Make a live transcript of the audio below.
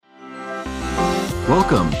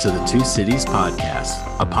Welcome to the Two Cities Podcast,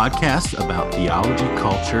 a podcast about theology,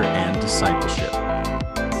 culture, and discipleship.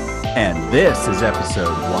 And this is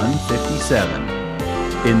episode 157.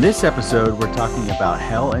 In this episode, we're talking about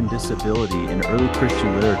hell and disability in early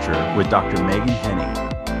Christian literature with Dr. Meghan Henning.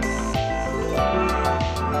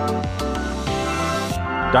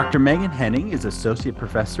 Dr. Meghan Henning is Associate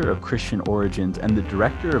Professor of Christian Origins and the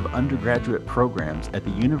Director of Undergraduate Programs at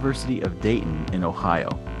the University of Dayton in Ohio.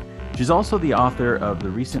 She's also the author of the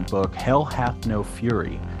recent book, Hell Hath No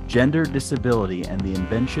Fury, Gender, Disability, and the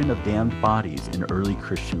Invention of Damned Bodies in Early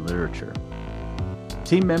Christian Literature.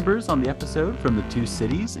 Team members on the episode from the Two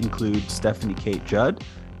Cities include Stephanie Kate Judd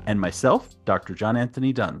and myself, Dr. John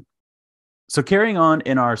Anthony Dunn. So carrying on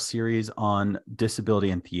in our series on disability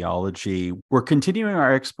and theology, we're continuing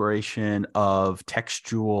our exploration of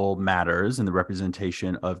textual matters and the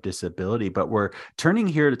representation of disability, but we're turning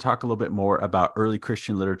here to talk a little bit more about early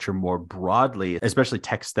Christian literature more broadly, especially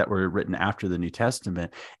texts that were written after the New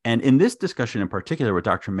Testament. And in this discussion in particular with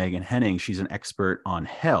Dr. Meghan Henning, she's an expert on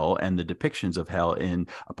hell and the depictions of hell in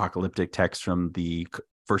apocalyptic texts from the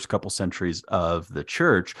first couple centuries of the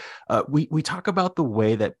church. We talk about the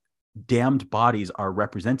way that damned bodies are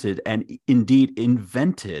represented and indeed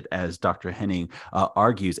invented, as Dr. Henning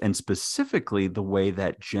argues, and specifically the way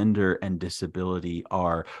that gender and disability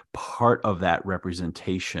are part of that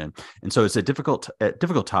representation. And so it's a difficult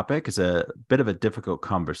topic. It's a bit of a difficult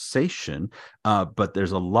conversation, but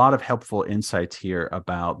there's a lot of helpful insights here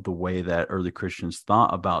about the way that early Christians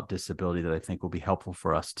thought about disability that I think will be helpful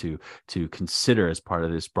for us to consider as part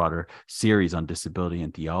of this broader series on disability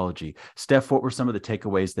and theology. Steph, what were some of the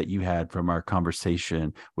takeaways that you had from our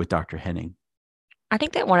conversation with Dr. Henning? I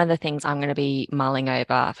think that one of the things I'm going to be mulling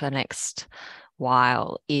over for the next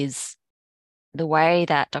while is the way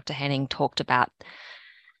that Dr. Henning talked about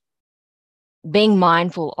being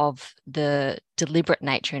mindful of the deliberate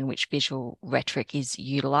nature in which visual rhetoric is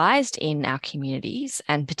utilized in our communities,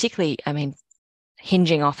 and particularly,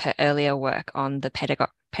 hinging off her earlier work on the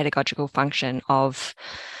pedagogical function of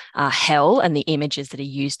hell and the images that are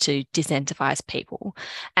used to desensitize people,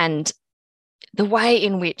 and the way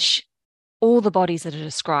in which all the bodies that are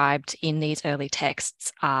described in these early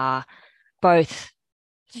texts are both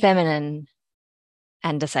feminine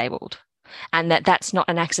and disabled, and that's not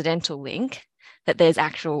an accidental link, that there's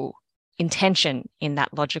actual intention in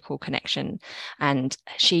that logical connection. And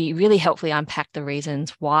she really helpfully unpacked the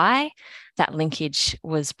reasons why that linkage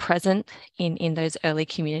was present in those early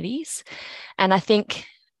communities. And I think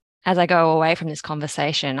as I go away from this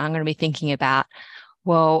conversation, I'm going to be thinking about,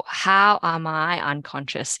 well, how are my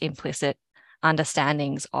unconscious, implicit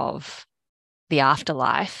understandings of the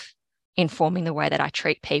afterlife informing the way that I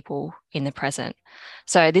treat people in the present?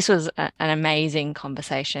 So this was an amazing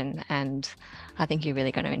conversation, and I think you're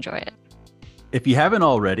really going to enjoy it. If you haven't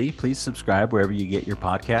already, please subscribe wherever you get your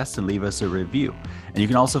podcasts and leave us a review. And you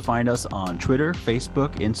can also find us on Twitter,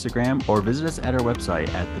 Facebook, Instagram, or visit us at our website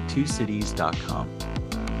at thetwocities.com.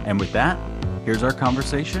 And with that, here's our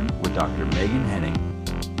conversation with Dr. Meghan Henning.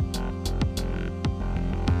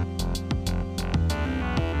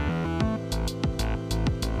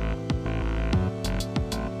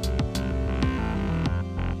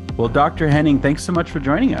 Well, Dr. Henning, thanks so much for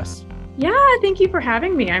joining us. Yeah, thank you for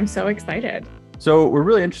having me. I'm so excited. So we're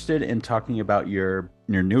really interested in talking about your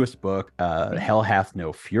newest book, Hell Hath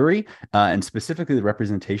No Fury, and specifically the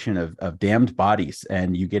representation of damned bodies.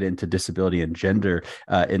 And you get into disability and gender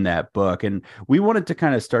in that book. And we wanted to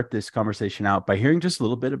kind of start this conversation out by hearing just a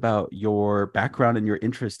little bit about your background and your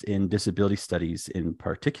interest in disability studies in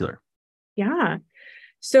particular. Yeah.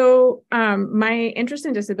 So my interest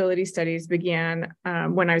in disability studies began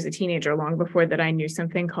when I was a teenager, long before that I knew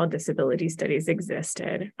something called disability studies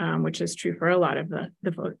existed, which is true for a lot of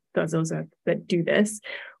those that do this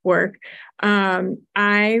work.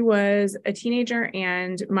 I was a teenager,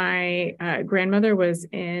 and my grandmother was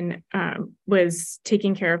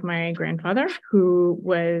taking care of my grandfather, who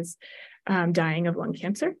was dying of lung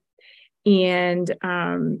cancer. And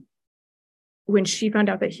when she found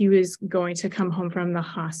out that he was going to come home from the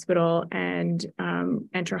hospital and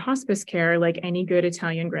enter hospice care like any good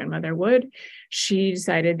Italian grandmother would, she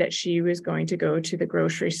decided that she was going to go to the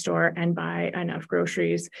grocery store and buy enough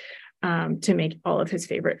groceries to make all of his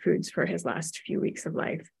favorite foods for his last few weeks of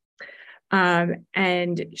life.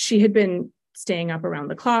 And she had been staying up around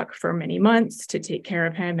the clock for many months to take care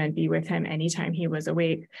of him and be with him anytime he was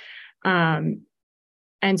awake.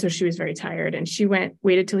 And so she was very tired, and she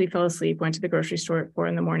waited till he fell asleep, went to the grocery store at 4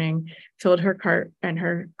 a.m, filled her cart and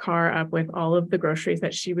her car up with all of the groceries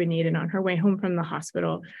that she would need. And on her way home from the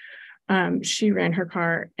hospital, she ran her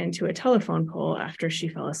car into a telephone pole after she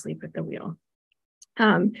fell asleep at the wheel.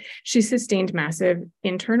 She sustained massive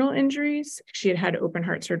internal injuries. She had had open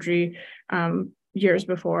heart surgery years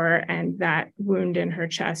before, and that wound in her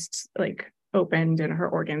chest opened, and her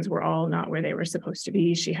organs were all not where they were supposed to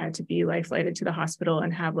be. She had to be life flighted to the hospital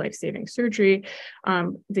and have life-saving surgery.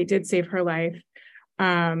 They did save her life,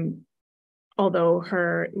 although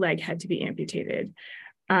her leg had to be amputated.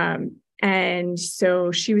 And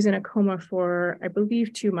so she was in a coma for, I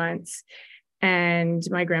believe, 2 months. And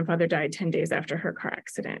my grandfather died 10 days after her car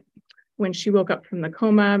accident. When she woke up from the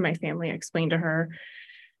coma, my family explained to her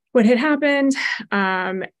what had happened.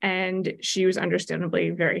 And she was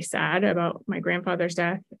understandably very sad about my grandfather's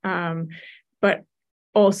death, but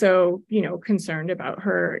also, concerned about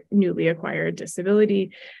her newly acquired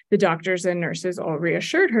disability. The doctors and nurses all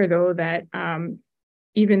reassured her, though, that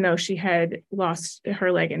even though she had lost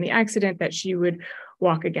her leg in the accident, that she would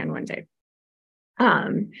walk again one day.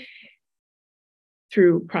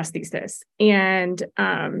 Through prosthesis. And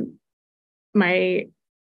my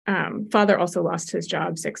father also lost his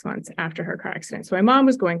job 6 months after her car accident. So my mom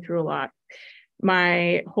was going through a lot.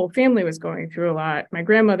 My whole family was going through a lot. My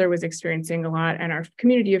grandmother was experiencing a lot, and our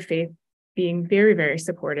community of faith, being very, very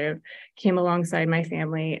supportive, came alongside my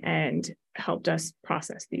family and helped us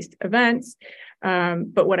process these events.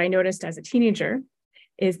 But what I noticed as a teenager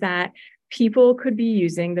is that people could be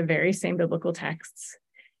using the very same biblical texts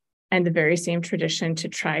and the very same tradition to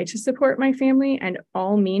try to support my family, and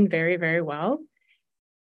all mean very, very well.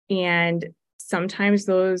 And sometimes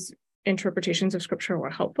those interpretations of scripture were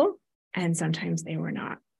helpful, and sometimes they were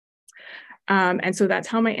not. And so that's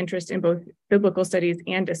how my interest in both biblical studies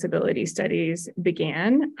and disability studies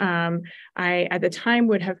began. I, at the time,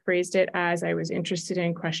 would have phrased it as I was interested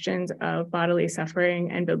in questions of bodily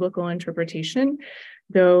suffering and biblical interpretation,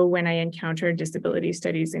 though when I encountered disability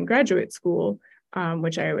studies in graduate school,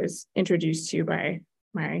 which I was introduced to by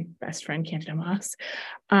my best friend, Candida Moss,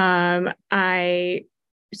 I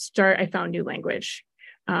found new language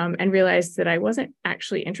and realized that I wasn't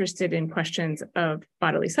actually interested in questions of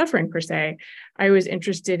bodily suffering per se. I was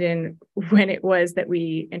interested in when it was that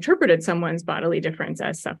we interpreted someone's bodily difference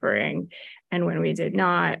as suffering and when we did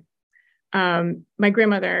not. My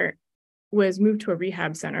grandmother was moved to a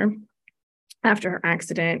rehab center after her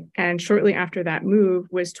accident, and shortly after that move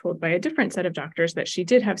was told by a different set of doctors that she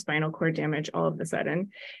did have spinal cord damage all of a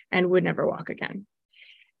sudden and would never walk again.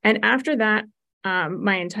 And after that,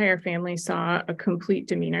 my entire family saw a complete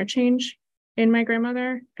demeanor change in my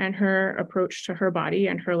grandmother and her approach to her body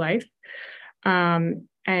and her life. And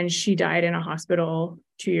she died in a hospital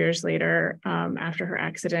 2 years later after her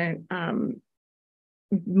accident,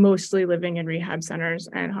 mostly living in rehab centers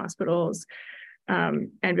and hospitals,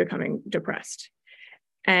 and becoming depressed.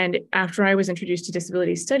 And after I was introduced to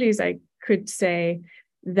disability studies, I could say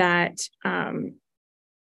that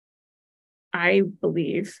I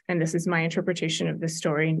believe, and this is my interpretation of this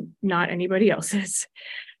story, not anybody else's,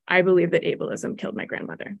 I believe that ableism killed my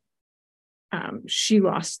grandmother. She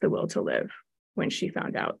lost the will to live when she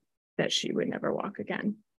found out that she would never walk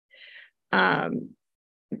again. And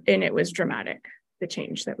it was dramatic, the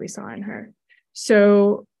change that we saw in her.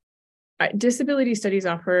 So disability studies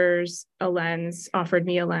offered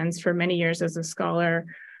me a lens for many years as a scholar,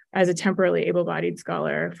 as a temporarily able-bodied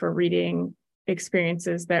scholar, for reading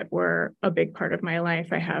experiences that were a big part of my life.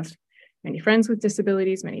 I have many friends with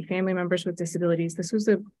disabilities, many family members with disabilities. This was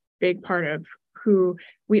a big part of who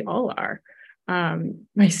we all are. I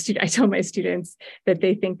tell my students that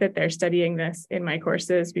they think that they're studying this in my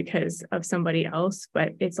courses because of somebody else,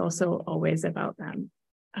 but it's also always about them,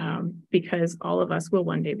 because all of us will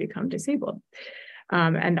one day become disabled.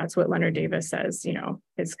 And that's what Leonard Davis says,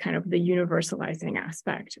 it's kind of the universalizing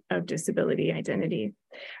aspect of disability identity.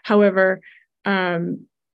 However, in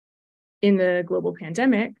the global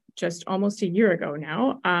pandemic, just almost a year ago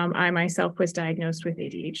now, I myself was diagnosed with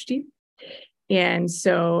ADHD. And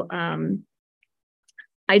so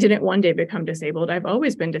I didn't one day become disabled. I've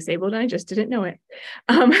always been disabled. I just didn't know it.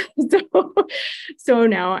 So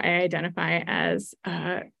now I identify as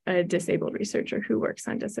a disabled researcher who works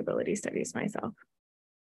on disability studies myself.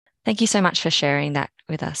 Thank you so much for sharing that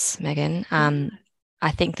with us, Meghan. I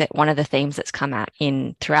think that one of the themes that's come out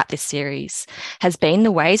throughout this series has been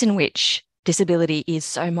the ways in which disability is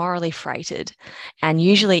so morally freighted, and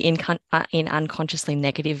usually in unconsciously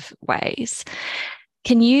negative ways.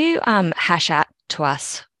 Can you hash out to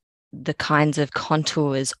us the kinds of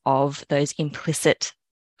contours of those implicit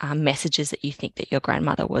messages that you think that your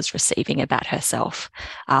grandmother was receiving about herself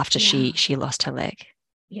after she lost her leg?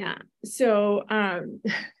 Yeah. So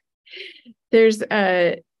there's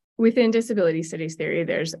within disability studies theory,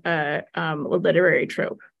 there's a literary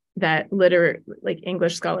trope that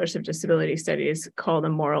English scholars of disability studies call the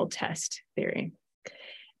moral test theory.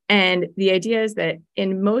 And the idea is that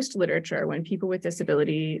in most literature, when people with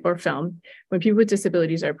disability or film, when people with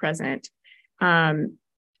disabilities are present, they're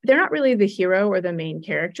not really the hero or the main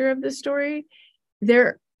character of the story.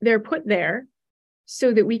 They're put there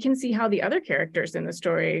so that we can see how the other characters in the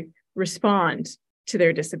story respond to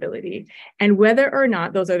their disability, and whether or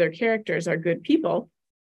not those other characters are good people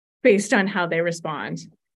based on how they respond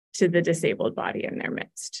to the disabled body in their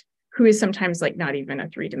midst, who is sometimes like not even a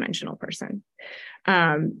three-dimensional person.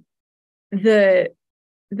 The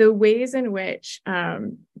ways in which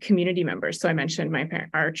community members, so I mentioned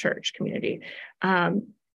our church community,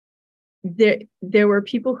 there were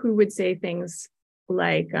people who would say things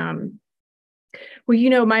like,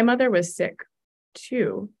 well, my mother was sick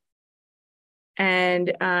too.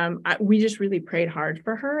 And we just really prayed hard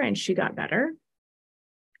for her and she got better.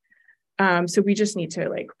 So we just need to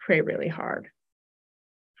pray really hard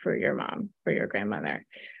for your mom, for your grandmother.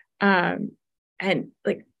 And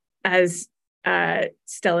as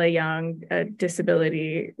Stella Young, a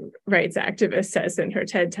disability rights activist, says in her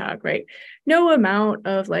TED Talk, right? No amount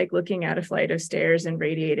of looking at a flight of stairs and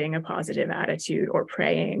radiating a positive attitude or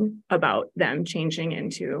praying about them changing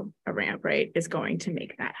into a ramp, right, is going to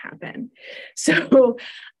make that happen. So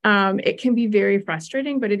it can be very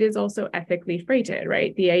frustrating, but it is also ethically freighted,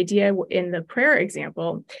 right? The idea in the prayer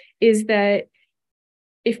example is that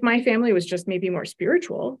if my family was just maybe more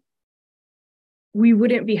spiritual, we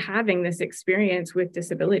wouldn't be having this experience with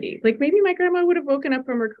disability. Maybe my grandma would have woken up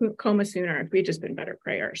from her coma sooner if we'd just been better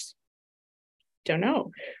prayers. Don't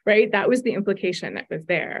know, right? That was the implication that was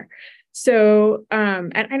there. So,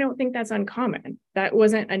 and I don't think that's uncommon. That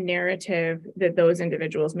wasn't a narrative that those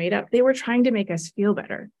individuals made up. They were trying to make us feel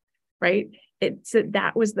better, right?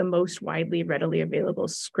 That was the most widely, readily available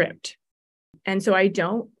script. And so I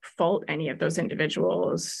don't fault any of those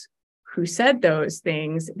individuals who said those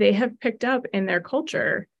things. They have picked up in their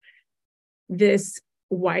culture this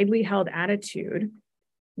widely held attitude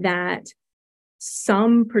that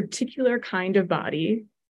some particular kind of body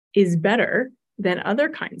is better than other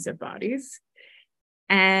kinds of bodies.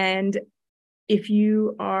 And if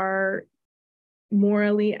you are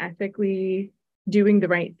morally, ethically doing the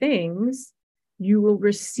right things, you will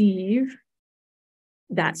receive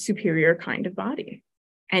that superior kind of body.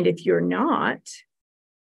 And if you're not,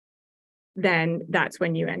 then that's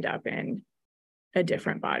when you end up in a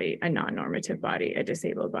different body, a non-normative body, a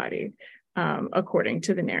disabled body, according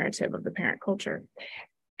to the narrative of the parent culture.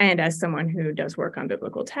 And as someone who does work on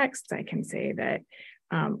biblical texts, I can say that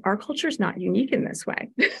our culture is not unique in this way,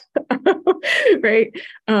 right?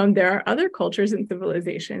 There are other cultures and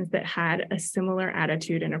civilizations that had a similar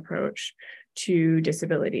attitude and approach to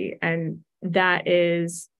disability. And that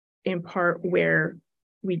is in part where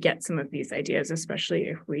we get some of these ideas, especially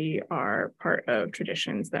if we are part of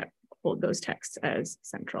traditions that hold those texts as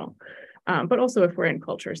central. But also if we're in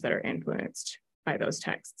cultures that are influenced by those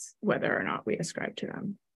texts, whether or not we ascribe to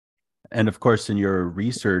them. And of course, in your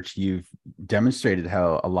research, you've demonstrated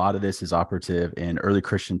how a lot of this is operative in early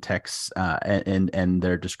Christian texts and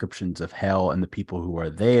their descriptions of hell and the people who are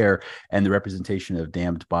there and the representation of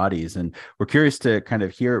damned bodies. And we're curious to kind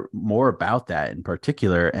of hear more about that in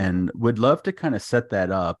particular, and would love to kind of set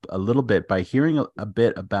that up a little bit by hearing a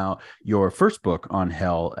bit about your first book on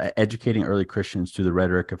hell, Educating Early Christians to the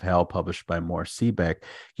Rhetoric of Hell, published by Moore Seebeck. Can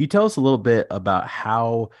you tell us a little bit about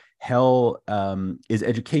how hell is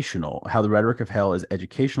educational, how the rhetoric of hell is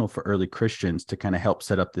educational for early Christians to kind of help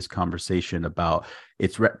set up this conversation about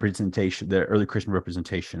its representation, the early Christian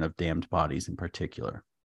representation of damned bodies in particular?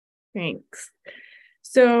 Thanks.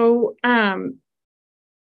 So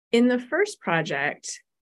in the first project,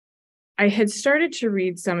 I had started to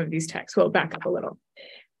read some of these texts. Well, back up a little.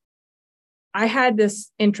 I had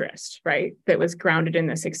this interest, right, that was grounded in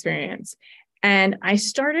this experience. And I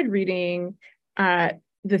started reading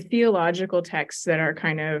the theological texts that are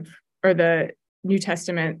or the New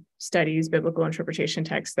Testament studies, biblical interpretation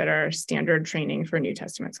texts that are standard training for New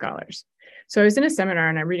Testament scholars. So I was in a seminar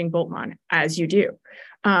and I'm reading Bultmann, as you do,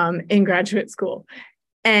 in graduate school.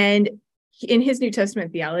 And in his New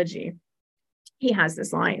Testament theology, he has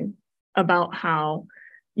this line about how,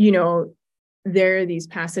 there are these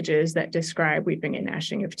passages that describe weeping and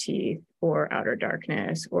gnashing of teeth, or outer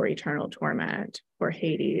darkness, or eternal torment, or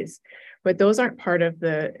Hades. But those aren't part of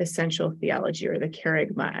the essential theology, or the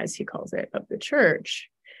kerygma, as he calls it, of the church.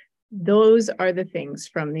 Those are the things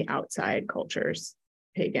from the outside cultures,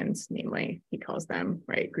 pagans, namely, he calls them,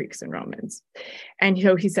 right, Greeks and Romans. And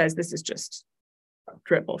he says this is just a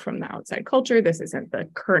dribble from the outside culture. This isn't the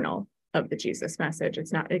kernel of the Jesus message.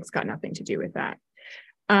 It's got nothing to do with that.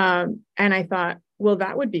 And I thought, well,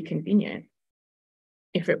 that would be convenient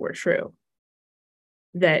if it were true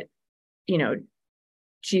that,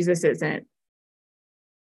 Jesus isn't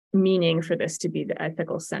meaning for this to be the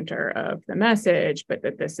ethical center of the message, but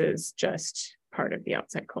that this is just part of the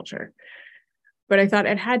outside culture. But I thought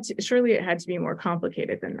surely it had to be more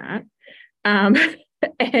complicated than that.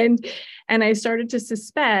 And I started to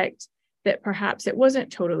suspect that perhaps it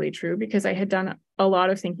wasn't totally true, because I had done a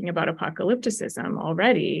lot of thinking about apocalypticism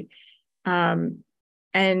already. And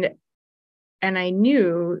I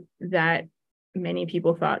knew that many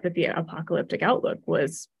people thought that the apocalyptic outlook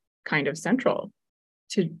was kind of central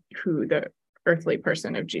to who the earthly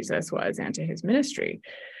person of Jesus was and to his ministry.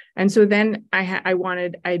 And so then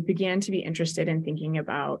I began to be interested in thinking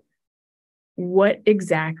about what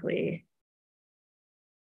exactly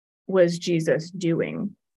was Jesus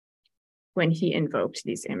doing when he invoked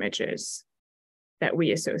these images that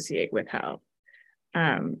we associate with hell.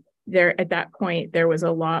 At that point, there was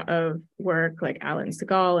a lot of work, like Alan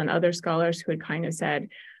Segal and other scholars, who had kind of said,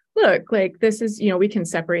 look, like, this is, we can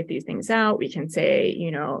separate these things out. We can say,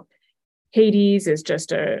 Hades is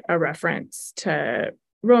just a reference to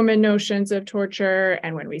Roman notions of torture.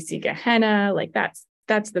 And when we see Gehenna, like that's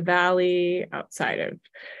the valley outside of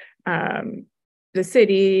the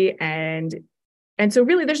city. And so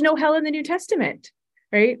really there's no hell in the New Testament,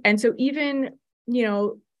 right? And so even,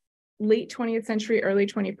 late 20th century, early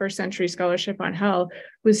 21st century scholarship on hell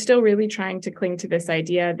was still really trying to cling to this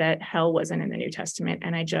idea that hell wasn't in the New Testament.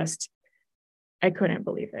 And I couldn't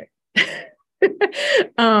believe it.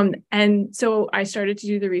 And so I started to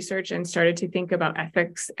do the research and started to think about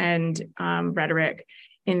ethics and rhetoric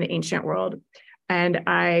in the ancient world. And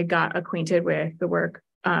I got acquainted with the work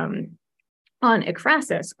on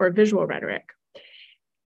ekphrasis, or visual rhetoric.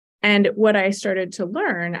 And what I started to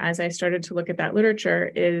learn as I started to look at that literature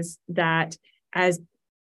is that as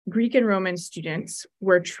Greek and Roman students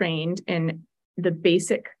were trained in the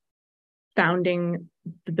basic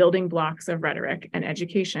the building blocks of rhetoric and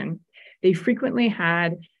education, they frequently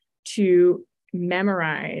had to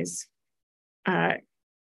memorize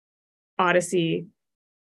Odyssey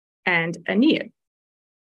and Aeneid,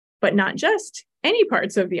 but not just any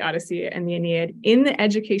parts of the Odyssey and the Aeneid. In the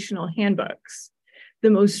educational handbooks, the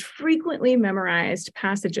most frequently memorized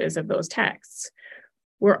passages of those texts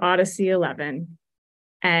were Odyssey 11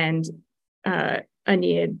 and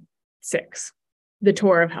Aeneid 6, the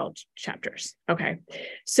tour of hell chapters. Okay,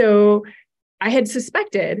 so I had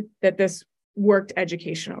suspected that this worked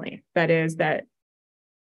educationally. That is, that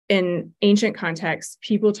in ancient contexts,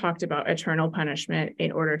 people talked about eternal punishment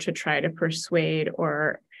in order to try to persuade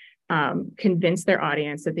or convince their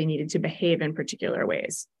audience that they needed to behave in particular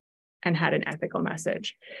ways and had an ethical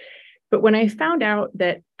message. But when I found out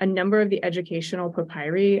that a number of the educational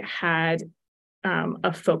papyri had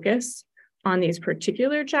a focus on these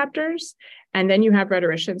particular chapters, and then you have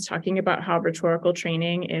rhetoricians talking about how rhetorical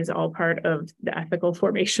training is all part of the ethical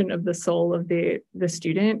formation of the soul of the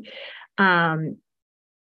student,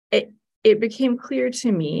 it became clear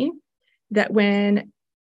to me that when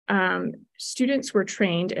students were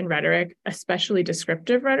trained in rhetoric, especially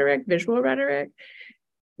descriptive rhetoric, visual rhetoric,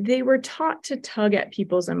 they were taught to tug at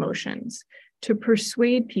people's emotions, to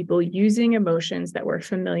persuade people using emotions that were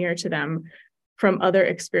familiar to them from other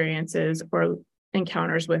experiences or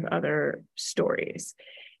encounters with other stories.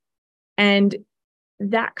 And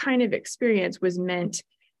that kind of experience was meant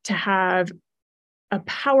to have a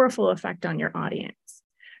powerful effect on your audience.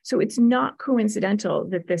 So it's not coincidental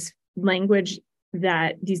that this language,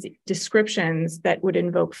 that these descriptions that would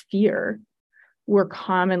invoke fear, were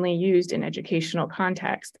commonly used in educational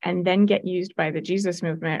context and then get used by the Jesus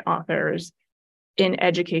movement authors in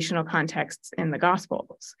educational contexts in the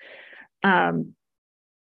Gospels. That's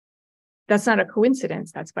not a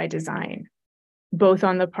coincidence, that's by design, both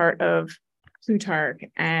on the part of Plutarch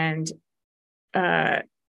and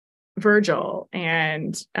Virgil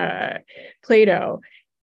and Plato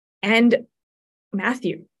and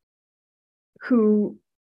Matthew, who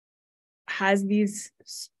has these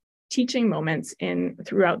teaching moments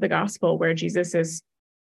throughout the gospel where Jesus is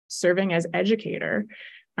serving as educator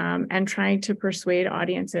and trying to persuade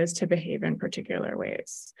audiences to behave in particular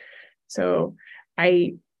ways. So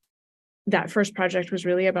that first project was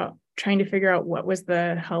really about trying to figure out what was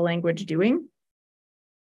the hell language doing,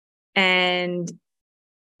 and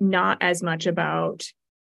not as much about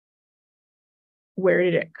where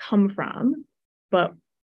did it come from, but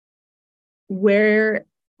what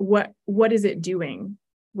is it doing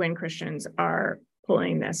when Christians are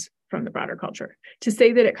pulling this from the broader culture. To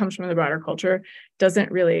say that it comes from the broader culture doesn't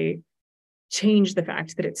really change the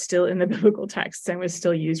fact that it's still in the biblical texts and was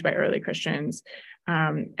still used by early Christians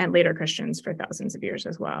and later Christians for thousands of years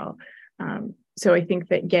as well. So I think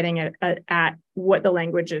that getting at what the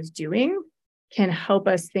language is doing can help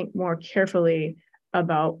us think more carefully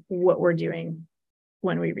about what we're doing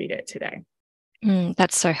when we read it today.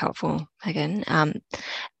 That's so helpful, Meghan.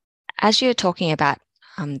 As you're talking about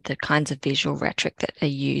the kinds of visual rhetoric that are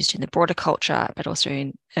used in the broader culture, but also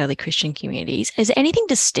in early Christian communities, is there anything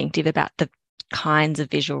distinctive about the kinds of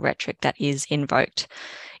visual rhetoric that is invoked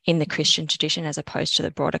in the Christian tradition as opposed to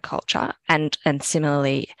the broader culture? And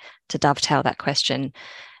similarly, to dovetail that question,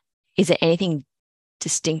 is there anything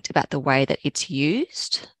distinct about the way that it's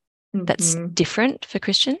used that's different for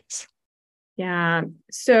Christians? Yeah.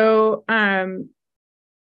 So a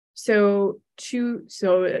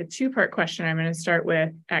two-part question. I'm going to start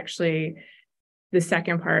with actually the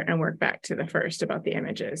second part and work back to the first about the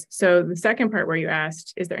images. So the second part where you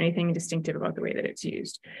asked, is there anything distinctive about the way that it's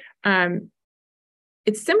used?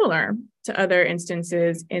 It's similar to other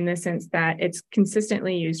instances in the sense that it's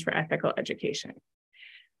consistently used for ethical education.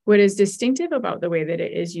 What is distinctive about the way that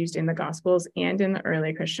it is used in the Gospels and in the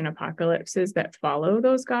early Christian apocalypses that follow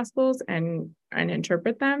those Gospels and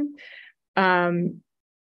interpret them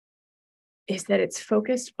is that it's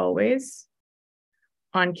focused always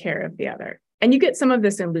on care of the other. And you get some of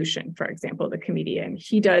this in Lucian, for example, the comedian.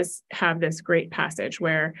 He does have this great passage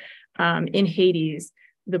where in Hades,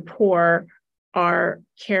 the poor are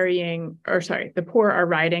riding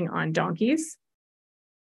on donkeys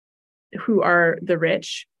who are the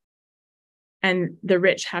rich, and the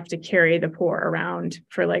rich have to carry the poor around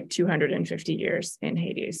for like 250 years in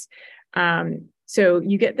Hades. So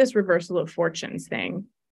you get this reversal of fortunes thing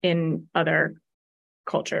in other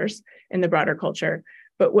cultures, in the broader culture.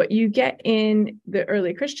 But what you get in the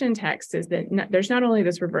early Christian text is that there's not only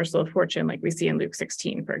this reversal of fortune, like we see in Luke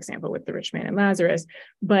 16, for example, with the rich man and Lazarus,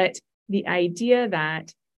 but the idea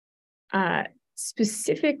that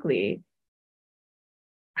specifically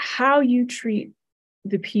how you treat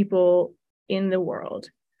the people in the world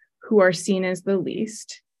who are seen as the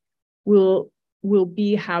least will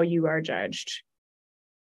be how you are judged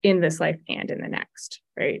in this life and in the next,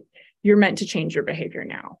 right? You're meant to change your behavior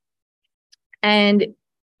now. And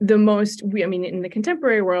in the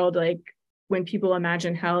contemporary world, like when people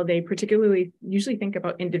imagine hell, they particularly usually think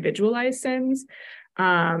about individualized sins.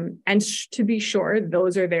 To be sure,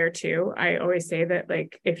 those are there too. I always say that,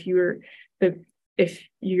 like, if you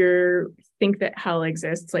think that hell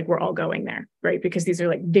exists, like, we're all going there, right? Because these are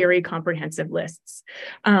like very comprehensive lists,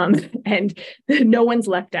 and no one's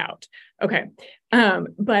left out. Okay.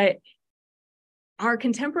 But our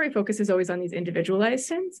contemporary focus is always on these individualized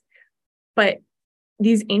sins, but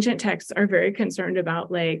these ancient texts are very concerned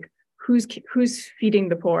about, like, who's feeding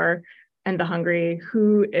the poor and the hungry,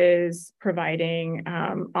 who is providing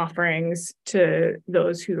offerings to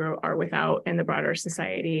those who are without in the broader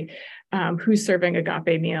society, who's serving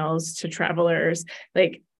agape meals to travelers.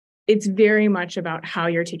 Like, it's very much about how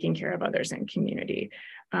you're taking care of others in community,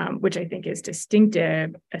 which I think is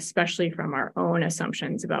distinctive, especially from our own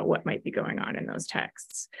assumptions about what might be going on in those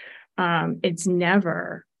texts.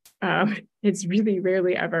 It's really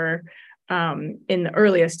rarely ever in the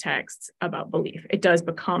earliest texts about belief. It does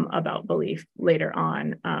become about belief later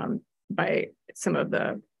on by some of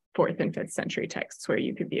the 4th and 5th century texts where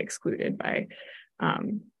you could be excluded by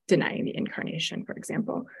denying the incarnation, for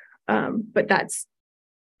example. But that's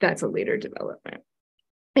a later development.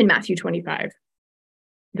 In Matthew 25,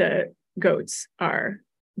 the goats are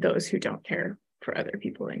those who don't care for other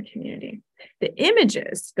people in community. The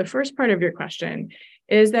images, the first part of your question,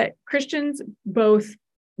 is that Christians both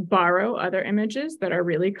borrow other images that are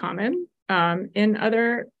really common in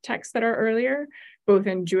other texts that are earlier, both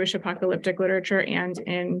in Jewish apocalyptic literature and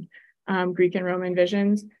in Greek and Roman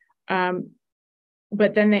visions.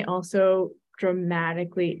 But then they also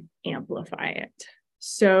dramatically amplify it.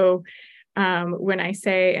 So when I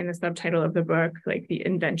say in the subtitle of the book, like, the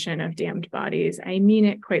invention of damned bodies, I mean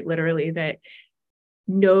it quite literally, that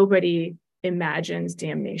nobody imagines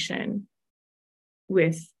damnation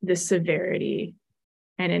with the severity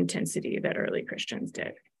and intensity that early Christians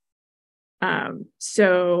did. And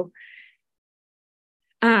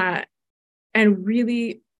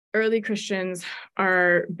really, early Christians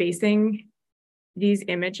are basing these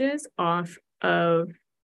images off of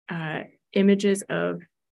images of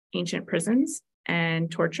ancient prisons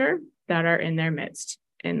and torture that are in their midst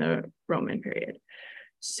in the Roman period.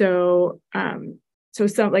 So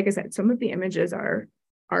some, like I said, some of the images are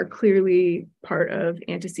clearly part of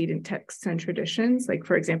antecedent texts and traditions, like,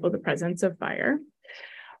 for example, the presence of fire.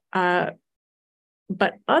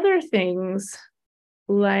 But other things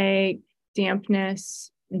like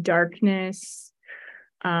dampness, darkness,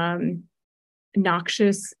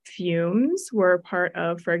 noxious fumes were part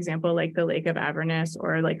of, for example, like the Lake of Avernus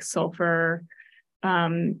or like sulfuric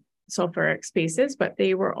spaces, but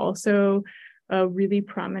they were also a really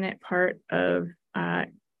prominent part of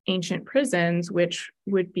ancient prisons, which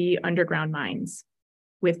would be underground mines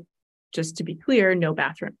with, just to be clear, no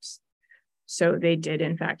bathrooms. So they did,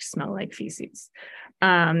 in fact, smell like feces.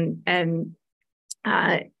 And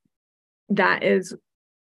that is,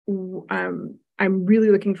 I'm really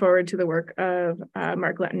looking forward to the work of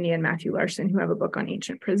Mark Lettany and Matthew Larson, who have a book on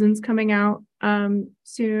ancient prisons coming out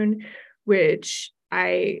soon, which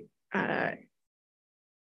I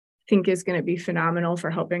think is going to be phenomenal for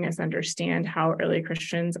helping us understand how early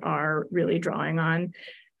Christians are really drawing on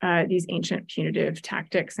these ancient punitive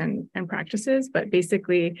tactics and practices. But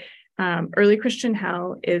basically, early Christian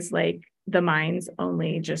hell is like the mines,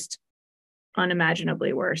 only just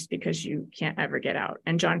unimaginably worse because you can't ever get out.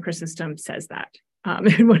 And John Chrysostom says that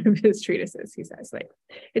in one of his treatises. He says, like,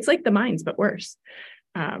 it's like the mines, but worse.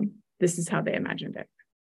 This is how they imagined it.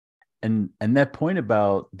 And that point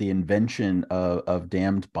about the invention of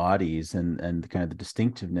damned bodies and kind of the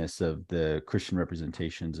distinctiveness of the Christian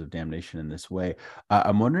representations of damnation in this way,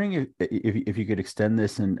 I'm wondering if you could extend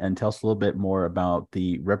this and tell us a little bit more about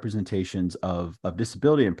the representations of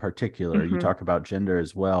disability in particular. You talk about gender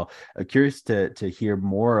as well. Curious to hear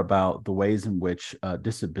more about the ways in which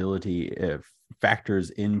disability factors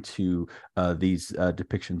into these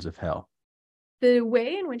depictions of hell. The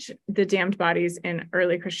way in which the damned bodies in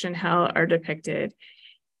early Christian hell are depicted,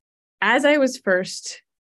 as I was first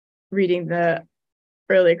reading the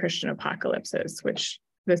early Christian apocalypses, which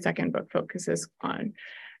the second book focuses on,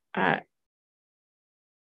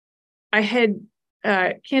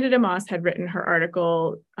 Candida Moss had written her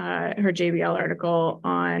article, her JBL article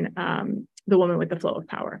on the woman with the flow of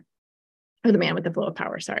power, or the man with the flow of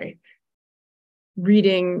power, sorry.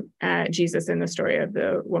 Reading Jesus in the story of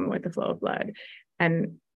the woman with the flow of blood,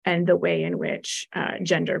 and the way in which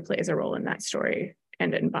gender plays a role in that story,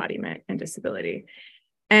 and embodiment and disability.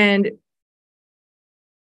 And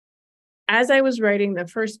as I was writing the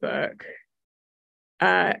first book,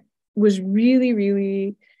 was really,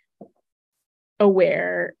 really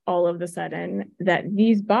aware all of a sudden that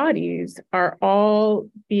these bodies are all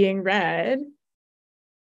being read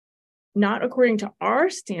not according to our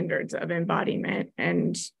standards of embodiment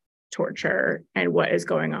and torture and what is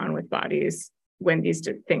going on with bodies when these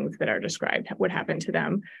things that are described would happen to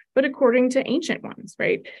them, but according to ancient ones,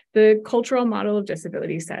 right? The cultural model of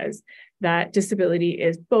disability says that disability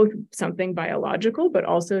is both something biological, but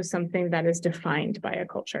also something that is defined by a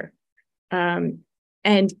culture.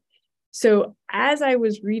 And so as I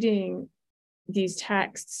was reading these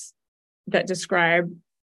texts that describe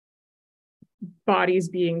bodies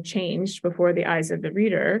being changed before the eyes of the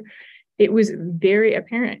reader, it was very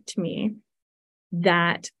apparent to me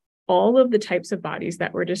that all of the types of bodies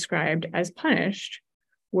that were described as punished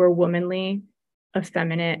were womanly,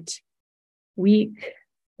 effeminate, weak,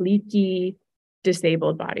 leaky,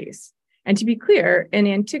 disabled bodies. And to be clear, in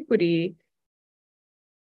antiquity,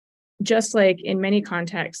 just like in many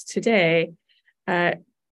contexts today, to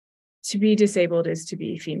be disabled is to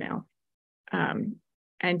be female.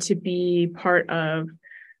 And to be part of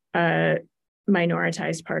a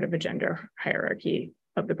minoritized part of a gender hierarchy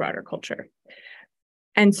of the broader culture.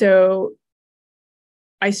 And so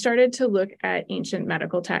I started to look at ancient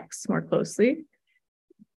medical texts more closely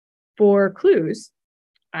for clues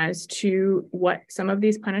as to what some of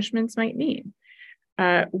these punishments might mean.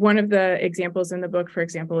 One of the examples in the book, for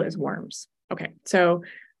example, is worms. Okay, so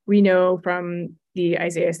we know from the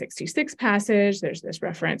Isaiah 66 passage, there's this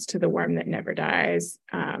reference to the worm that never dies.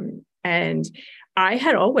 And I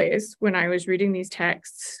had always, when I was reading these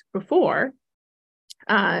texts before,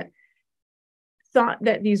 thought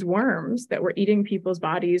that these worms that were eating people's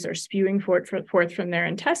bodies or spewing forth from their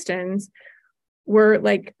intestines were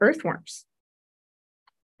like earthworms,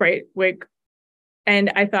 right? Like,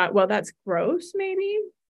 and I thought, well, that's gross maybe,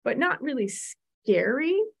 but not really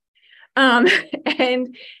scary.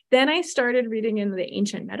 And then I started reading in the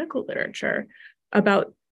ancient medical literature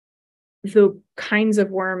about the kinds of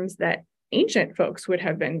worms that ancient folks would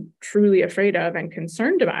have been truly afraid of and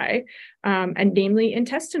concerned by, and namely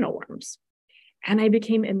intestinal worms. And I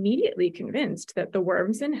became immediately convinced that the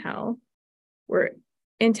worms in hell were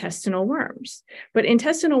intestinal worms. But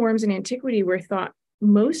intestinal worms in antiquity were thought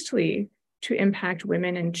mostly to impact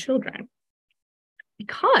women and children,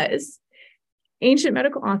 because ancient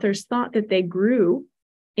medical authors thought that they grew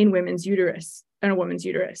in a woman's uterus,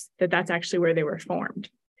 that that's actually where they were formed.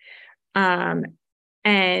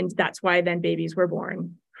 And that's why then babies were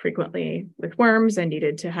born frequently with worms and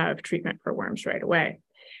needed to have treatment for worms right away.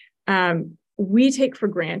 we take for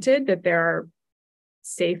granted that there are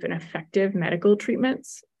safe and effective medical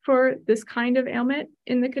treatments for this kind of ailment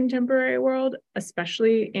in the contemporary world,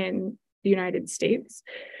 especially in the United States.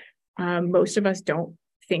 Most of us don't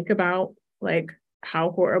think about like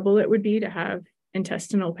how horrible it would be to have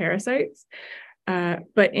intestinal parasites.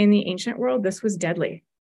 But in the ancient world, this was deadly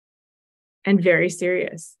and very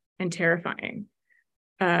serious and terrifying,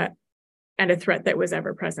 and a threat that was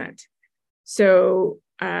ever present. So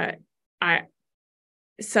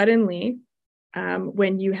suddenly,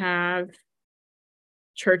 when you have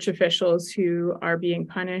church officials who are being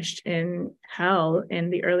punished in hell in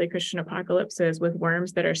the early Christian apocalypses with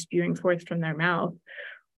worms that are spewing forth from their mouth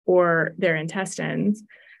or their intestines,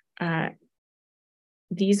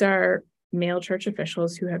 these are male church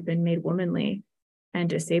officials who have been made womanly and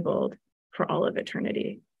disabled for all of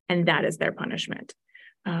eternity. And that is their punishment.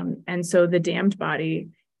 And so the damned body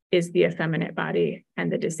is the effeminate body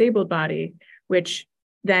and the disabled body, which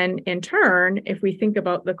then in turn, if we think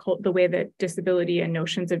about the way that disability and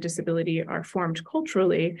notions of disability are formed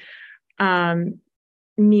culturally,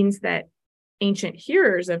 means that ancient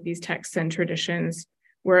hearers of these texts and traditions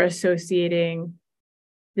were associating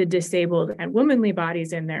the disabled and womanly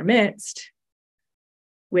bodies in their midst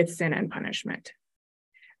with sin and punishment.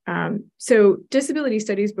 So disability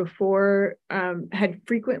studies before had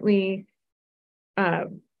frequently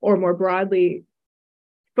or more broadly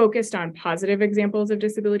focused on positive examples of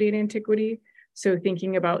disability in antiquity. So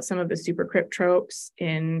thinking about some of the supercrypt tropes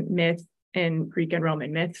in myth, in Greek and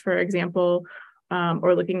Roman myth, for example,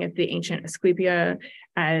 or looking at the ancient Asclepia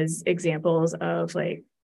as examples of like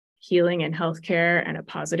healing and healthcare and a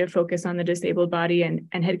positive focus on the disabled body, and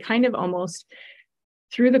had kind of almost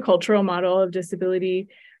through the cultural model of disability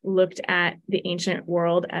looked at the ancient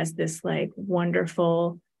world as this like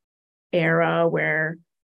wonderful era where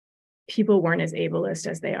people weren't as ableist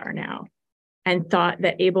as they are now, and thought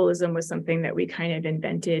that ableism was something that we kind of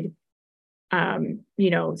invented.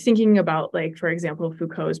 Thinking about, like, for example,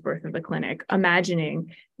 Foucault's Birth of the Clinic,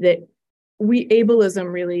 imagining that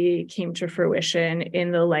ableism really came to fruition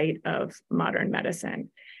in the light of modern medicine.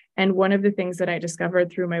 And one of the things that I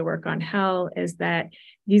discovered through my work on hell is that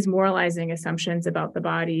these moralizing assumptions about the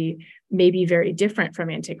body may be very different from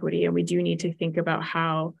antiquity. And we do need to think about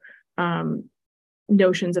how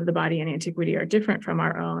notions of the body in antiquity are different from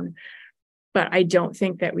our own. But I don't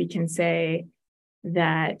think that we can say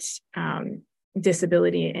that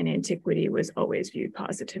disability in antiquity was always viewed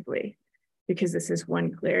positively, because this is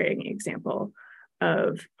one glaring example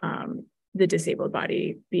of the disabled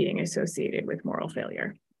body being associated with moral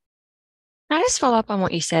failure. Can I just follow up on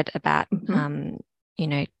what you said about,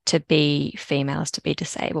 to be female is to be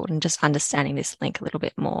disabled, and just understanding this link a little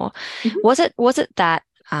bit more? Mm-hmm. Was it that,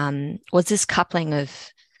 was this coupling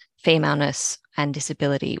of femaleness and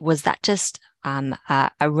disability, was that just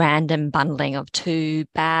a random bundling of two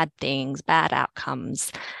bad things, bad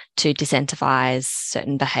outcomes to disincentivize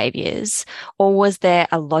certain behaviors, or was there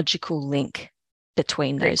a logical link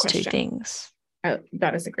between those two things?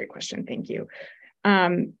 That is a great question. Thank you.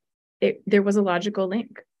 There was a logical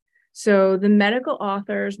link. So the medical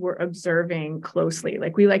authors were observing closely.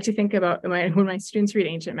 Like, we like to think about, when my students read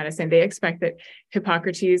ancient medicine, they expect that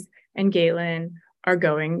Hippocrates and Galen are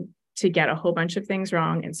going to get a whole bunch of things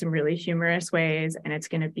wrong in some really humorous ways, and it's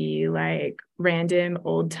going to be like random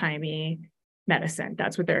old-timey medicine.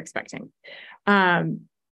 That's what they're expecting.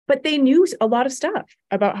 But they knew a lot of stuff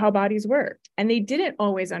about how bodies worked, and they didn't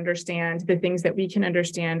always understand the things that we can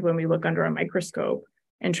understand when we look under a microscope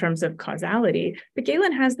in terms of causality. But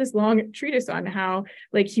Galen has this long treatise on how,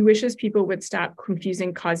 like, he wishes people would stop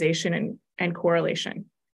confusing causation and correlation.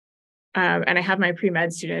 And I have my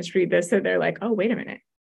pre-med students read this, so they're like, oh, wait a minute.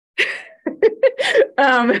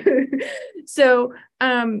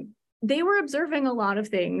 They were observing a lot of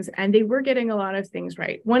things, and they were getting a lot of things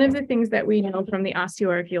right. One of the things that we know from the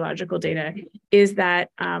osteoarchaeological data is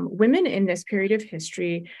that women in this period of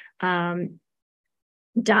history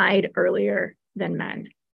died earlier than men,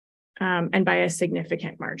 and by a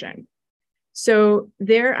significant margin. So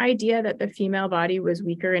their idea that the female body was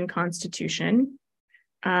weaker in constitution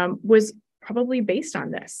was probably based on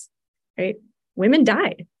this, right? Women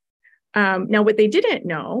died. Now, what they didn't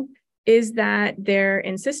know is that their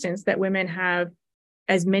insistence that women have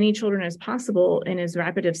as many children as possible in as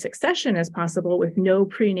rapid of succession as possible with no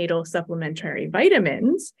prenatal supplementary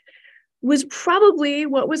vitamins was probably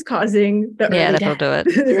what was causing the early that'll death.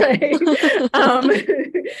 Do it.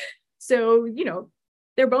 Right. So,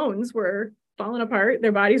 their bones were falling apart,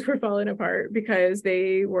 their bodies were falling apart because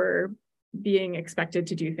they were being expected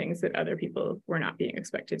to do things that other people were not being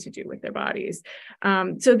expected to do with their bodies.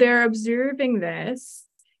 So they're observing this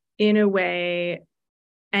in a way,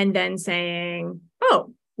 and then saying,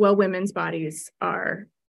 oh, well, women's bodies are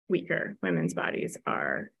weaker. Women's bodies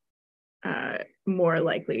are more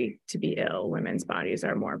likely to be ill. Women's bodies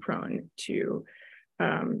are more prone to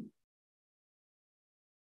a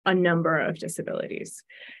number of disabilities.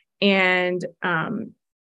 And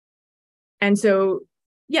so,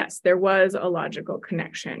 yes, there was a logical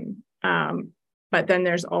connection. But then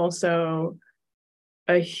there's also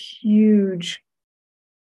a huge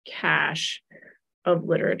cache of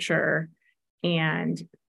literature and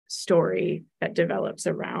story that develops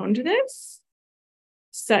around this,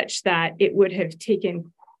 such that it would have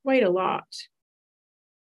taken quite a lot,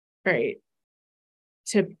 right,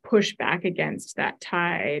 to push back against that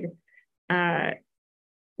tide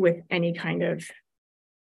with any kind of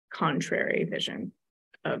contrary vision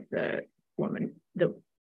of the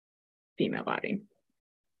female body.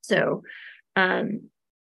 So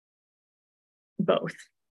both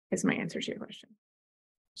is my answer to your question.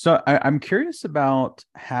 So I'm curious about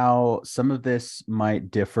how some of this might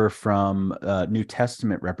differ from New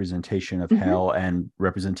Testament representation of hell and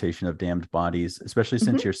representation of damned bodies, especially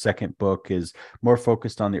since your second book is more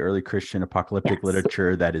focused on the early Christian apocalyptic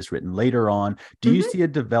literature that is written later on. Do you see a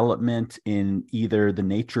development in either the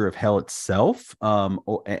nature of hell itself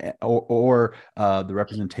or the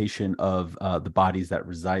representation of the bodies that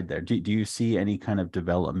reside there? Do you see any kind of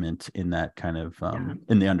development in that kind of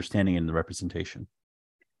in the understanding and the representation?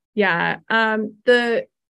 Yeah, the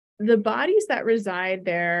bodies that reside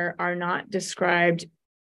there are not described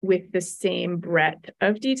with the same breadth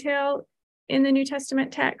of detail in the New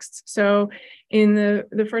Testament texts. So in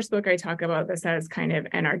the first book, I talk about this as kind of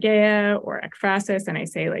enargeia or ekphrasis, and I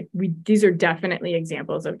say like these are definitely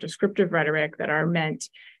examples of descriptive rhetoric that are meant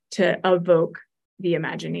to evoke the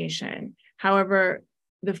imagination. However,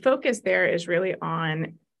 the focus there is really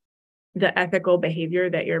on the ethical behavior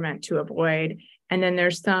that you're meant to avoid. And then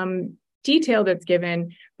there's some detail that's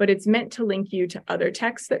given, but it's meant to link you to other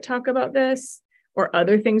texts that talk about this or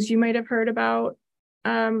other things you might have heard about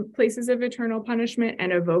places of eternal punishment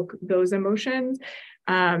and evoke those emotions.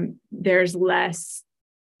 There's less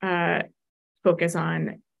focus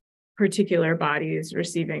on particular bodies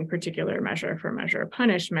receiving particular measure for measure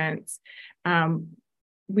punishments.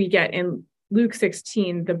 We get in Luke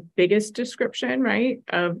 16, the biggest description, right,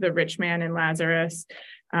 of the rich man and Lazarus.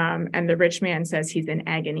 And the rich man says he's in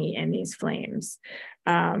agony in these flames.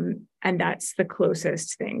 And that's the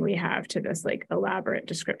closest thing we have to this like elaborate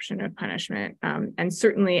description of punishment. And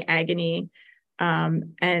certainly agony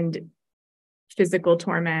and physical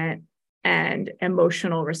torment and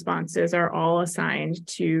emotional responses are all assigned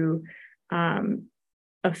to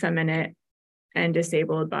effeminate and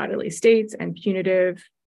disabled bodily states and punitive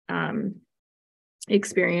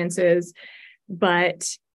experiences, but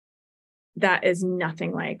that is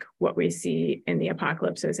nothing like what we see in the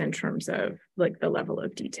apocalypses in terms of like the level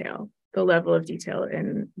of detail. The level of detail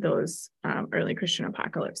in those early Christian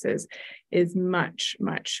apocalypses is much,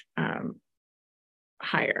 much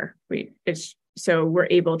higher. So we're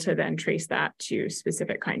able to then trace that to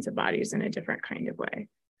specific kinds of bodies in a different kind of way.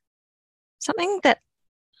 Something that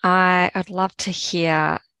I'd love to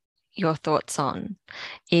hear your thoughts on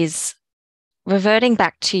is reverting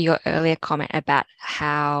back to your earlier comment about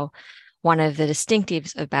how one of the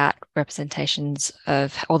distinctives about representations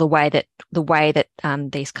of, or the way that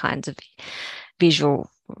these kinds of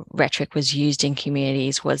visual rhetoric was used in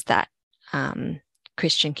communities was that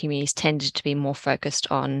Christian communities tended to be more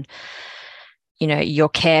focused on, your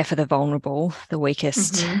care for the vulnerable, the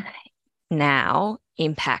weakest now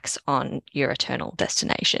impacts on your eternal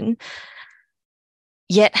destination.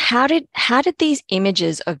 Yet how did these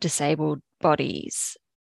images of disabled bodies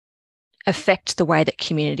affect the way that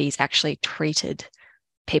communities actually treated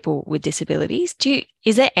people with disabilities?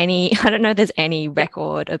 Is there any, I don't know if there's any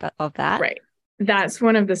record of that. Right. That's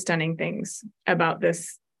one of the stunning things about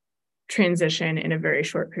this transition in a very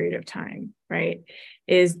short period of time, right?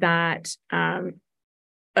 Is that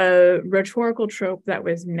a rhetorical trope that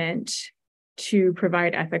was meant to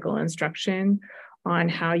provide ethical instruction on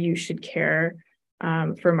how you should care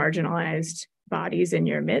for marginalized bodies in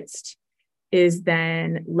your midst is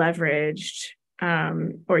then leveraged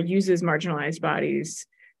or uses marginalized bodies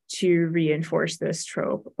to reinforce this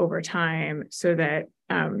trope over time, so that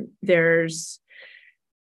there's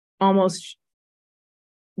almost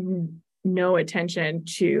no attention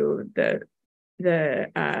to the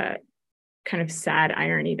kind of sad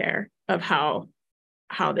irony there of how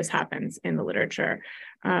this happens in the literature.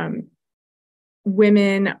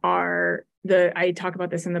 Women are I talk about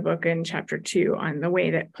this in the book in chapter 2 on the way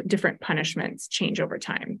that different punishments change over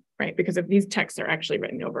time, right? Because if these texts are actually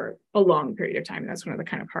written over a long period of time, and that's one of the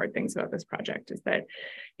kind of hard things about this project is that,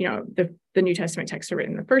 the New Testament texts are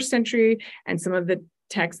written in the 1st century, and some of the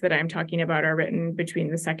texts that I'm talking about are written between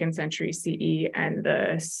the 2nd century CE and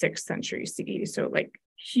the 6th century CE. So like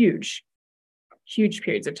huge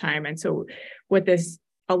periods of time. And so what this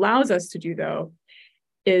allows us to do, though,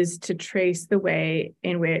 is to trace the way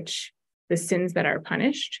in which the sins that are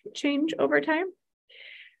punished change over time.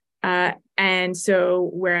 And so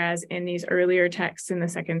whereas in these earlier texts in the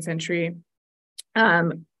 2nd century,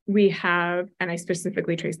 we have, and I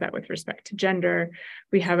specifically trace that with respect to gender,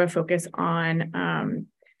 we have a focus on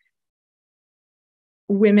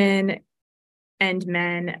women and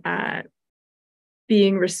men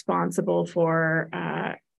being responsible for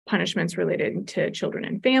punishments related to children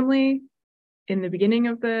and family. In the beginning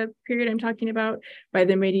of the period I'm talking about, by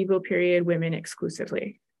the medieval period, women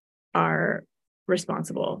exclusively are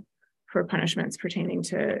responsible for punishments pertaining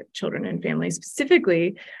to children and families.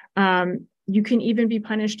 Specifically, you can even be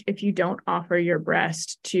punished if you don't offer your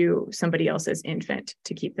breast to somebody else's infant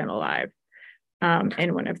to keep them alive,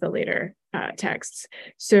 in one of the later texts.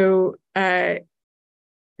 So the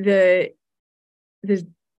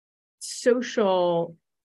social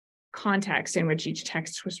context in which each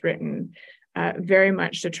text was written very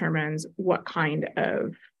much determines what kind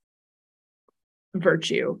of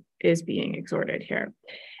virtue is being exhorted here.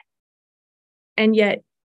 And yet,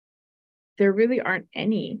 there really aren't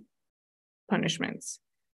any punishments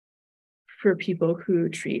for people who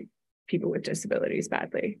treat people with disabilities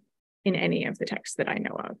badly in any of the texts that I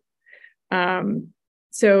know of.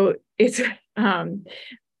 So it's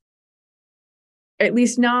at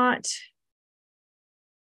least not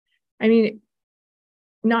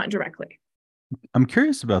directly. I'm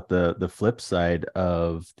curious about the flip side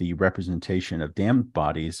of the representation of damned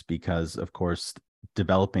bodies, because, of course,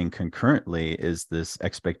 developing concurrently is this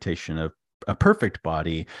expectation of a perfect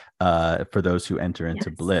body for those who enter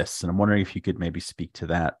into bliss. And I'm wondering if you could maybe speak to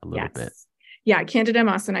that a little bit. Yeah, Candida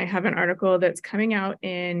Moss and I have an article that's coming out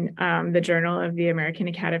in the Journal of the American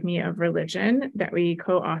Academy of Religion that we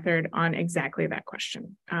co-authored on exactly that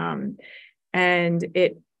question. And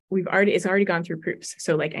it's already gone through proofs,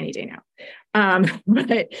 so like any day now.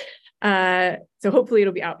 So hopefully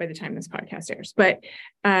it'll be out by the time this podcast airs. But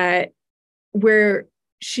where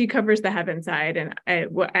she covers the heaven side,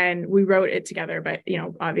 and we wrote it together, but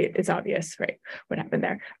it's obvious, right, what happened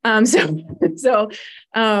there.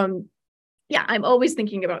 Yeah, I'm always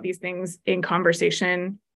thinking about these things in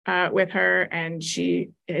conversation with her, and she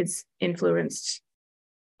has influenced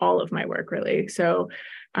all of my work, really. So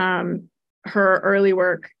her early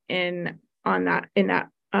work in that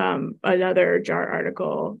another JAR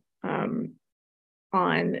article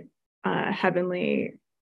on heavenly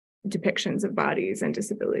depictions of bodies and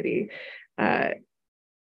disability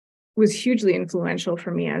was hugely influential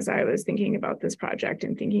for me as I was thinking about this project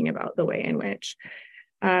and thinking about the way in which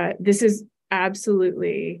this is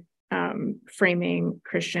absolutely framing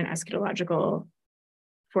Christian eschatological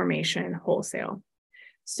formation wholesale.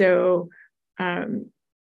 So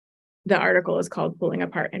the article is called Pulling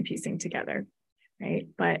Apart and Piecing Together, right?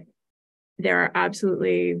 But there are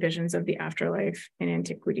absolutely visions of the afterlife in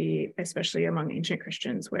antiquity, especially among ancient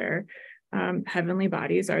Christians, where heavenly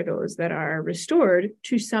bodies are those that are restored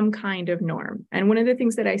to some kind of norm. And one of the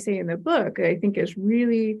things that I say in the book that I think is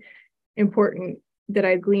really important that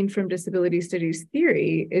I gleaned from disability studies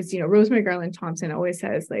theory is, Rosemary Garland Thompson always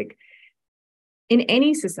says, like, in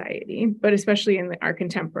any society, but especially in our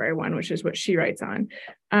contemporary one, which is what she writes on,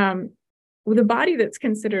 the body that's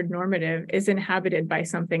considered normative is inhabited by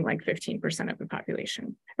something like 15% of the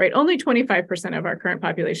population, right? Only 25% of our current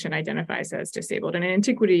population identifies as disabled. And in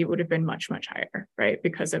antiquity, it would have been much, much higher, right?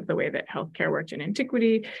 Because of the way that healthcare worked in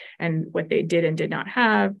antiquity and what they did and did not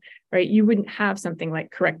have, right? You wouldn't have something like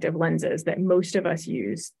corrective lenses that most of us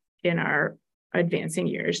use in our advancing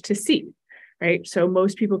years to see, right? So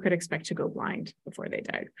most people could expect to go blind before they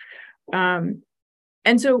died.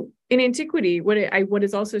 And so in antiquity, what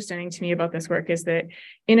is also stunning to me about this work is that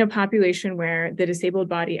in a population where the disabled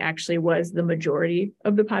body actually was the majority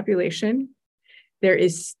of the population, there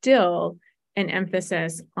is still an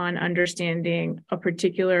emphasis on understanding a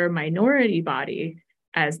particular minority body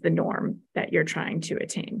as the norm that you're trying to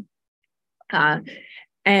attain.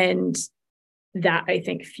 And that, I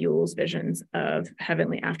think, fuels visions of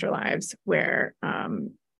heavenly afterlives where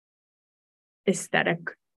aesthetic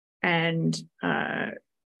and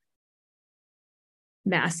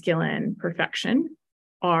masculine perfection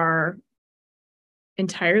are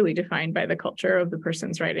entirely defined by the culture of the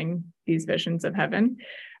persons writing these visions of heaven.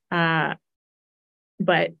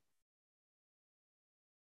 but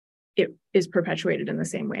it is perpetuated in the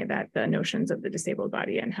same way that the notions of the disabled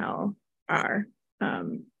body and hell are,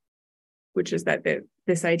 which is that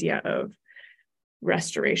this idea of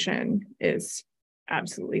restoration is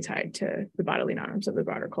absolutely tied to the bodily norms of the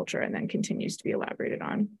broader culture and then continues to be elaborated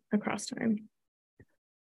on across time.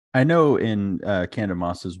 I know in Canada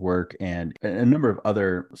Moss's work and a number of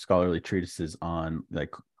other scholarly treatises on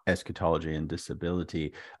like eschatology and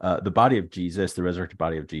disability, the body of Jesus, the resurrected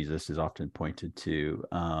body of Jesus, is often pointed to.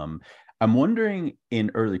 I'm wondering,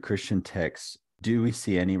 in early Christian texts, do we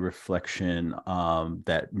see any reflection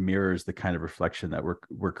that mirrors the kind of reflection that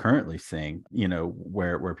we're currently seeing? You know,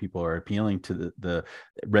 where people are appealing to the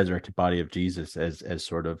resurrected body of Jesus as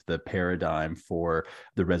sort of the paradigm for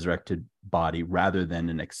the resurrected body rather than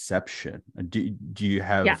an exception. Do you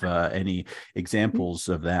have any examples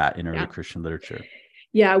of that in early Christian literature?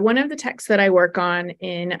 Yeah, one of the texts that I work on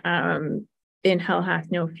in Hell Hath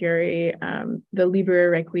No Fury, the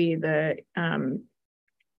Liber Requi,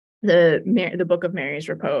 the Book of Mary's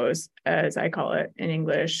Repose, as I call it in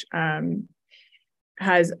English,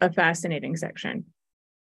 has a fascinating section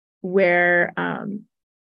where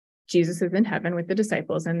Jesus is in heaven with the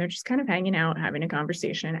disciples, and they're just kind of hanging out, having a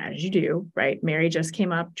conversation, as you do, right? Mary just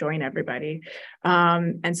came up, joined everybody.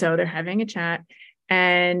 And so they're having a chat,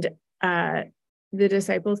 and the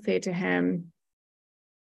disciples say to him,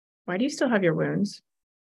 "Why do you still have your wounds?"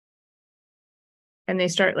 And they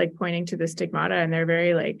start like pointing to the stigmata, and they're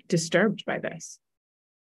very like disturbed by this.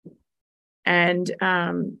 And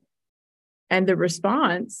the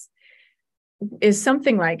response is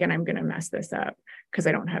something like, and I'm going to mess this up because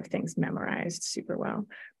I don't have things memorized super well,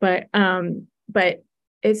 but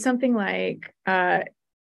it's something like, I'm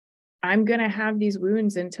going to have these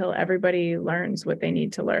wounds until everybody learns what they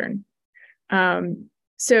need to learn.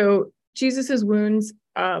 So Jesus's wounds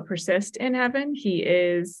persist in heaven. He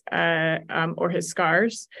is, or his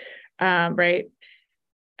scars, right,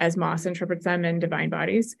 as Moss interprets them in Divine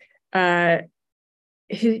Bodies.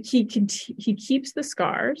 He keeps the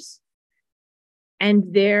scars,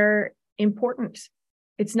 and they're important.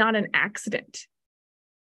 It's not an accident.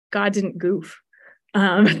 God didn't goof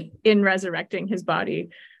in resurrecting his body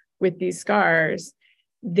with these scars.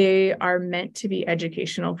 They are meant to be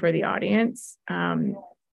educational for the audience.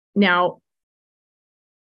 Now,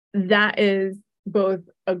 that is both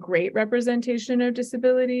a great representation of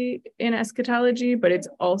disability in eschatology, but it's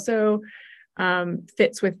also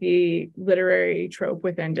fits with the literary trope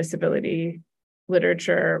within disability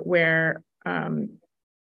literature where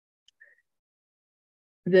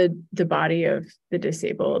the body of the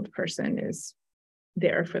disabled person is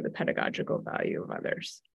there for the pedagogical value of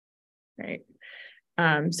others, right?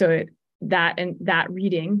 So that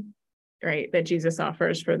reading, right, that Jesus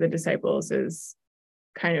offers for the disciples is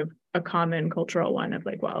kind of a common cultural one of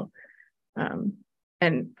like, well, I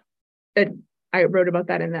wrote about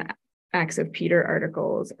that in the Acts of Peter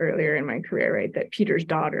articles earlier in my career, right? That Peter's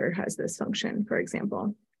daughter has this function, for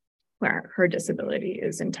example, where her disability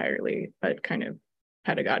is entirely a kind of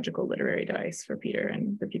pedagogical literary device for Peter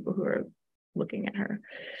and the people who are looking at her.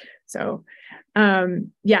 So,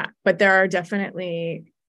 but there are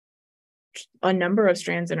definitely a number of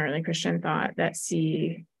strands in early Christian thought that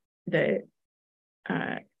see the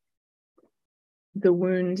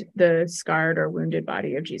scarred or wounded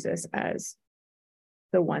body of Jesus as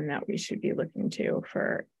the one that we should be looking to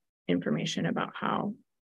for information about how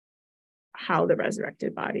the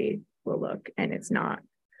resurrected body will look. And it's not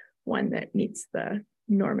one that meets the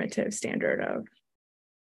normative standard of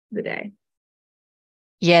the day.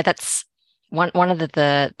 Yeah, that's one of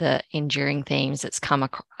the enduring themes that's come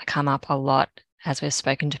up a lot as we've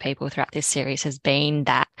spoken to people throughout this series has been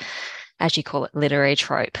that, as you call it, literary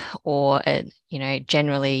trope, or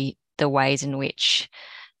generally the ways in which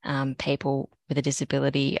people with a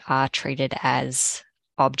disability are treated as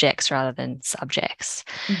objects rather than subjects.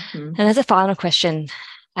 Mm-hmm. And as a final question,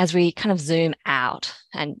 as we kind of zoom out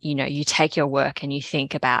and you take your work and you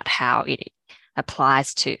think about how it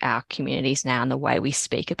applies to our communities now and the way we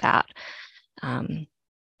speak about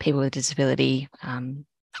people with disability,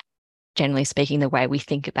 generally speaking, the way we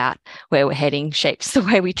think about where we're heading shapes the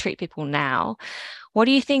way we treat people now. What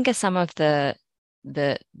do you think are some of the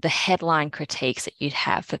headline critiques that you'd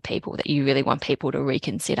have for people that you really want people to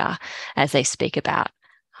reconsider as they speak about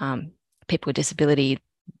people with disability,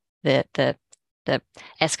 the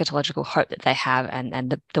eschatological hope that they have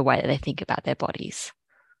and the way that they think about their bodies?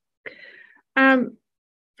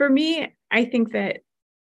 For me, I think that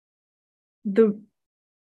the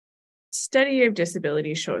study of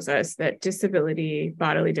disability shows us that disability,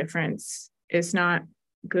 bodily difference, is not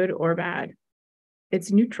good or bad.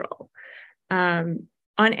 It's neutral. On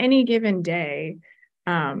any given day,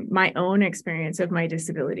 my own experience of my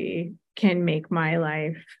disability can make my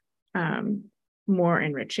life more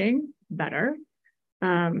enriching, better.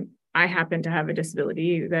 I happen to have a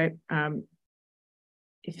disability that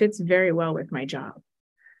it fits very well with my job.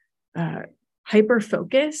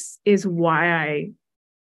 Hyperfocus is why I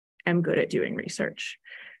am good at doing research.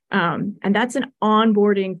 And that's an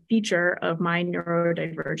onboarding feature of my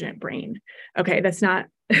neurodivergent brain. Okay, that's not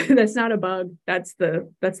that's not a bug. That's the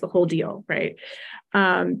whole deal, right?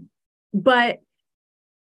 But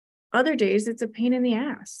other days it's a pain in the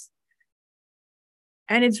ass.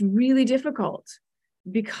 And it's really difficult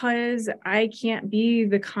because I can't be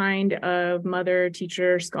the kind of mother,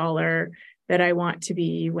 teacher, scholar that I want to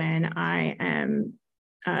be when I am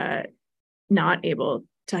not able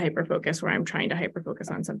to hyperfocus, where I'm trying to hyperfocus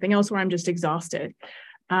on something else, where I'm just exhausted,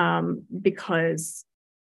 because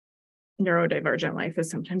neurodivergent life is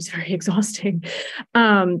sometimes very exhausting.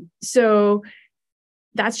 So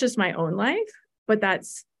that's just my own life, but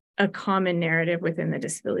that's a common narrative within the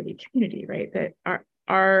disability community, right? That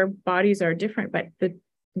our bodies are different, but the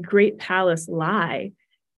great palace lie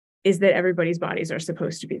is that everybody's bodies are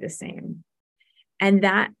supposed to be the same. And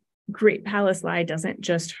that great palace lie doesn't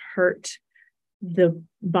just hurt the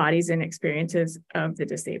bodies and experiences of the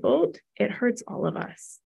disabled, it hurts all of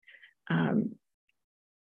us.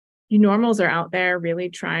 You normals are out there really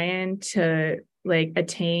trying to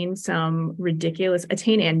attain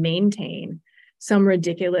and maintain some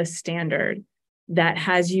ridiculous standard that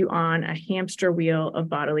has you on a hamster wheel of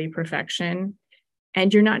bodily perfection.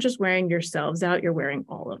 And you're not just wearing yourselves out, you're wearing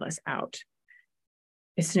all of us out.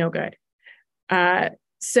 It's no good.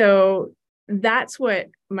 So that's what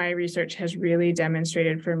my research has really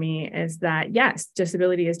demonstrated for me, is that yes,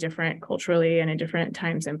 disability is different culturally and in different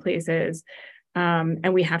times and places.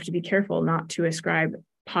 And we have to be careful not to ascribe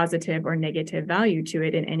positive or negative value to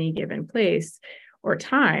it in any given place or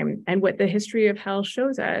time. And what the history of health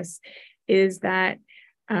shows us is that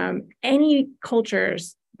any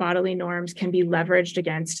culture's bodily norms can be leveraged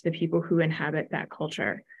against the people who inhabit that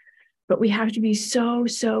culture. But we have to be so,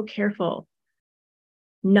 so careful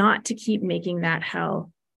not to keep making that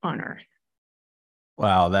hell on earth.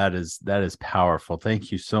 Wow, that is powerful.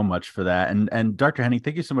 Thank you so much for that. And Dr. Henning,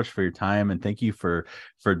 thank you so much for your time, and thank you for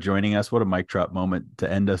joining us. What a mic drop moment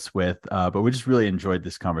to end us with. But we just really enjoyed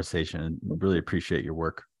this conversation and really appreciate your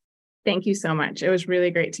work. Thank you so much. It was really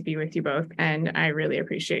great to be with you both, and I really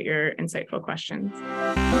appreciate your insightful questions.